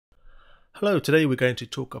Hello, today we're going to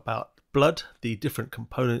talk about blood, the different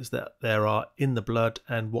components that there are in the blood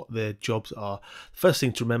and what their jobs are. The first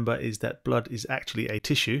thing to remember is that blood is actually a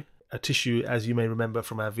tissue. A tissue, as you may remember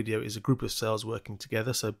from our video, is a group of cells working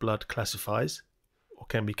together, so blood classifies or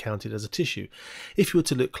can be counted as a tissue. If you were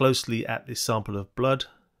to look closely at this sample of blood,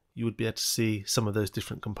 you would be able to see some of those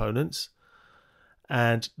different components,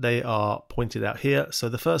 and they are pointed out here. So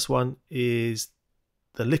the first one is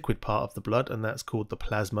the liquid part of the blood, and that's called the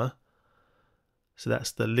plasma. So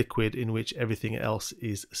that's the liquid in which everything else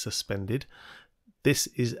is suspended. This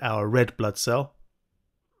is our red blood cell.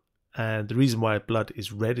 And the reason why blood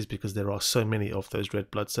is red is because there are so many of those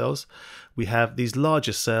red blood cells. We have these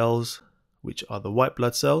larger cells, which are the white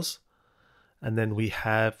blood cells. And then we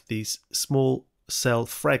have these small cell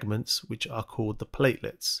fragments, which are called the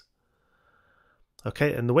platelets.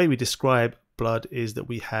 Okay, and the way we describe blood is that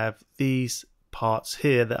we have these parts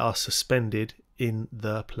here that are suspended in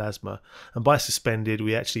the plasma, and by suspended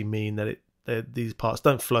we actually mean that these parts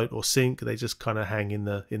don't float or sink, they just kind of hang in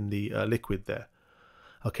the liquid there.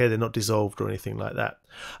 Okay, they're not dissolved or anything like that.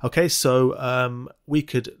 Okay, so we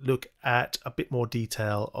could look at a bit more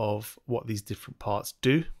detail of what these different parts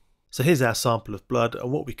do. So here's our sample of blood,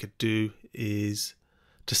 and what we could do is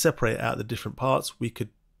to separate out the different parts, we could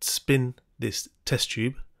spin this test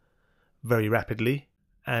tube very rapidly,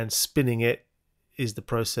 and spinning it is the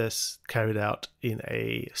process carried out in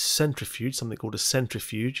a centrifuge, something called a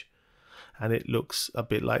centrifuge, and it looks a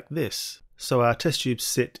bit like this. So our test tubes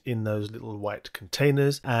sit in those little white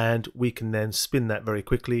containers, and we can then spin that very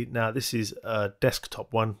quickly. Now this is a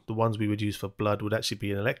desktop one. The ones we would use for blood would actually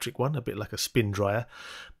be an electric one, a bit like a spin dryer,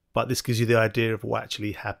 but this gives you the idea of what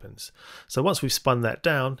actually happens. So once we've spun that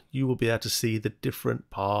down, you will be able to see the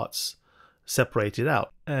different parts separated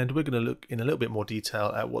out, and we're going to look in a little bit more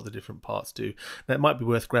detail at what the different parts do. Now it might be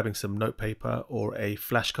worth grabbing some notepaper or a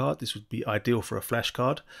flashcard. This would be ideal for a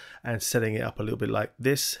flashcard, and setting it up a little bit like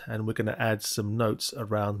this, and we're going to add some notes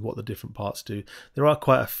around what the different parts do. There are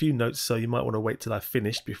quite a few notes, so you might want to wait till I've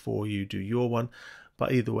finished before you do your one,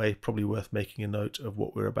 but either way, probably worth making a note of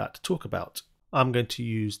what we're about to talk about. I'm going to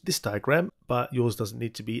use this diagram, but yours doesn't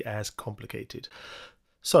need to be as complicated.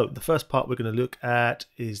 So the first part we're going to look at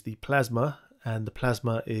is the plasma, and the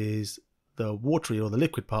plasma is the watery or the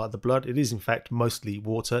liquid part of the blood. It is in fact mostly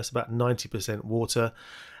water. It's about 90% water,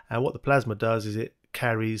 and what the plasma does is it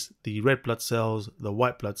carries the red blood cells, the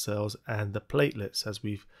white blood cells, and the platelets, as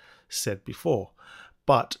we've said before.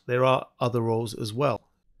 But there are other roles as well.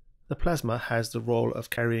 The plasma has the role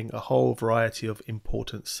of carrying a whole variety of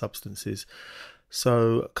important substances.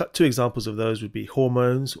 So two examples of those would be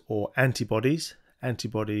hormones or antibodies.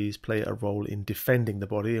 Antibodies play a role in defending the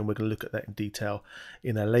body, and we're going to look at that in detail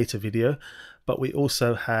in a later video. But we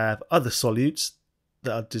also have other solutes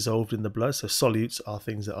that are dissolved in the blood. So solutes are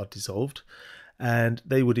things that are dissolved, and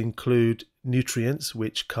they would include nutrients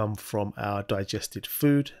which come from our digested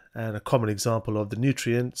food. And a common example of the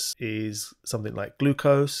nutrients is something like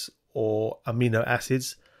glucose or amino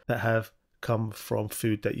acids that have come from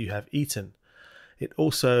food that you have eaten. It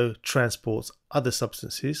also transports other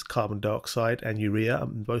substances, carbon dioxide and urea,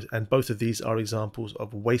 and both of these are examples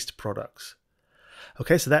of waste products.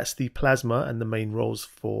 Okay, so that's the plasma and the main roles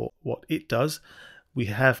for what it does. We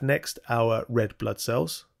have next our red blood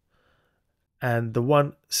cells, and the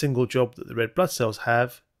one single job that the red blood cells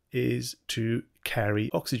have is to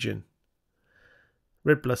carry oxygen.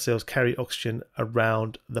 Red blood cells carry oxygen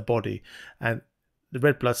around the body, and the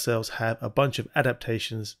red blood cells have a bunch of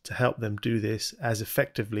adaptations to help them do this as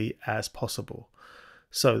effectively as possible.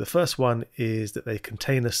 So the first one is that they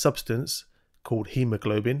contain a substance called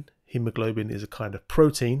hemoglobin. Hemoglobin is a kind of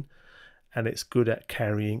protein, and it's good at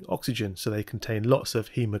carrying oxygen. So they contain lots of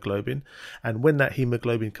hemoglobin, and when that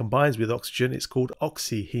hemoglobin combines with oxygen, it's called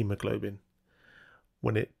oxyhemoglobin.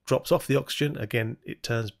 When it drops off the oxygen, again, it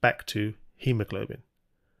turns back to hemoglobin.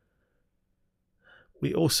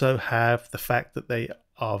 We also have the fact that they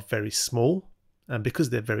are very small, and because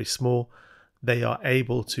they're very small, they are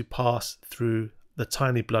able to pass through the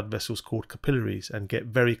tiny blood vessels called capillaries and get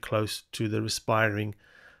very close to the respiring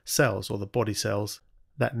cells or the body cells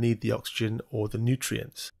that need the oxygen or the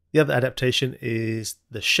nutrients. The other adaptation is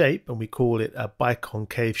the shape, and we call it a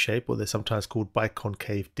biconcave shape, or they're sometimes called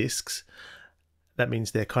biconcave discs. That means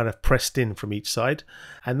they're kind of pressed in from each side,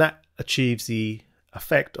 and that achieves the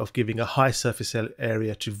effect of giving a high surface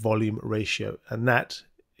area to volume ratio, and that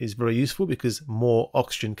is very useful because more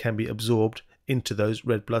oxygen can be absorbed into those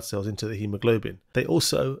red blood cells, into the hemoglobin. They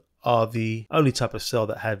also are the only type of cell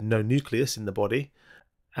that have no nucleus in the body,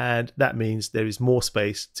 and that means there is more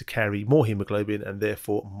space to carry more hemoglobin and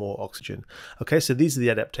therefore more oxygen. Okay, so these are the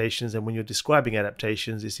adaptations, and when you're describing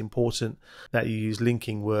adaptations, it's important that you use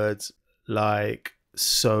linking words like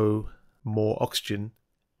so more oxygen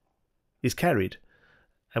is carried.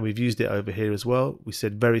 And we've used it over here as well. We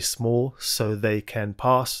said very small, so they can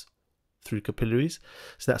pass through capillaries.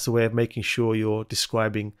 So that's a way of making sure you're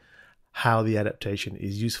describing how the adaptation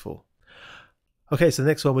is useful. Okay, so the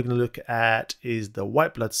next one we're going to look at is the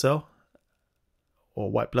white blood cell,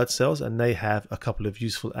 or white blood cells, and they have a couple of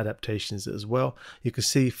useful adaptations as well. You can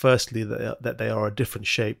see firstly that they are a different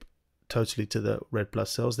shape totally to the red blood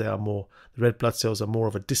cells. The red blood cells are more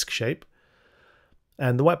of a disc shape,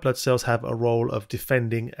 and the white blood cells have a role of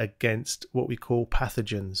defending against what we call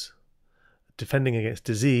pathogens, defending against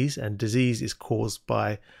disease, and disease is caused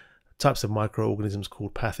by types of microorganisms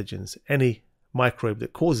called pathogens. Any microbe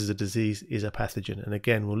that causes a disease is a pathogen, and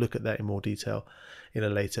again we'll look at that in more detail in a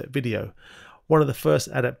later video. One of the first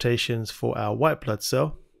adaptations for our white blood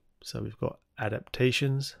cell, so we've got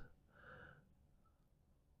adaptations.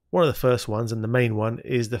 One of the first ones, and the main one,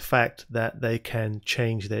 is the fact that they can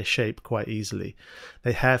change their shape quite easily.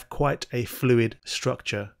 They have quite a fluid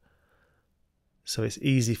structure, so it's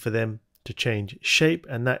easy for them to change shape,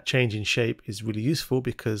 and that change in shape is really useful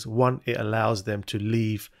because one, it allows them to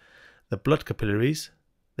leave the blood capillaries.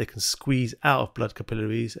 They can squeeze out of blood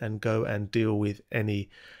capillaries and go and deal with any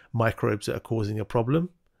microbes that are causing a problem.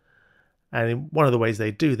 And one of the ways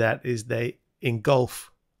they do that is they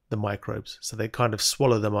engulf the microbes. So they kind of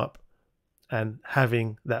swallow them up, and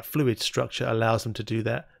having that fluid structure allows them to do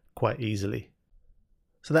that quite easily.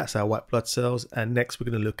 So that's our white blood cells, and next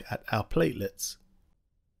we're going to look at our platelets.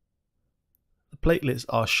 The platelets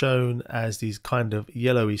are shown as these kind of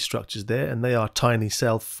yellowy structures there, and they are tiny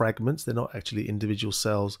cell fragments. They're not actually individual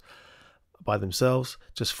cells by themselves,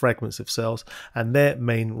 just fragments of cells, and their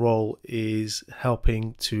main role is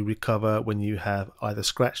helping to recover when you have either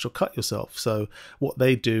scratched or cut yourself. So what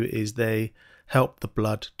they do is they help the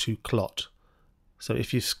blood to clot. So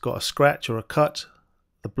if you've got a scratch or a cut,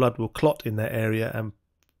 the blood will clot in that area and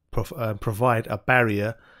provide a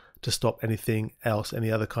barrier to stop anything else, any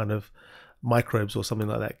other kind of microbes or something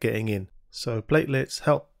like that getting in. So platelets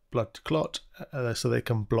help blood to clot so they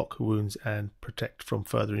can block wounds and protect from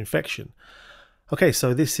further infection. Okay,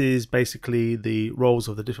 so this is basically the roles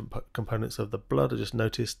of the different components of the blood. I just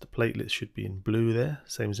noticed the platelets should be in blue there,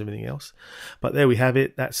 same as everything else. But there we have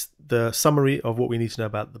it. That's the summary of what we need to know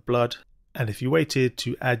about the blood. And if you waited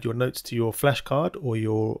to add your notes to your flashcard or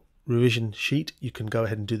your revision sheet, you can go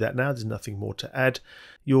ahead and do that now. There's nothing more to add.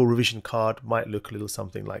 Your revision card might look a little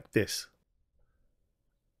something like this.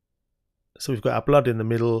 So we've got our blood in the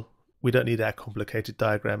middle. We don't need our complicated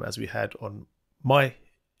diagram as we had on my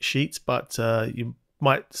sheets, but you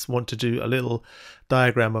might want to do a little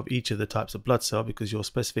diagram of each of the types of blood cell, because your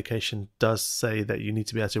specification does say that you need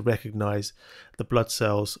to be able to recognize the blood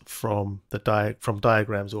cells from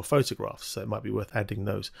diagrams or photographs, so it might be worth adding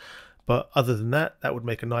those. But other than that, that would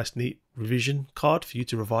make a nice neat revision card for you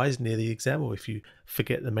to revise near the exam, or if you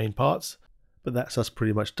forget the main parts. But that's us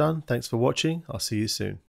pretty much done. Thanks for watching. I'll see you soon.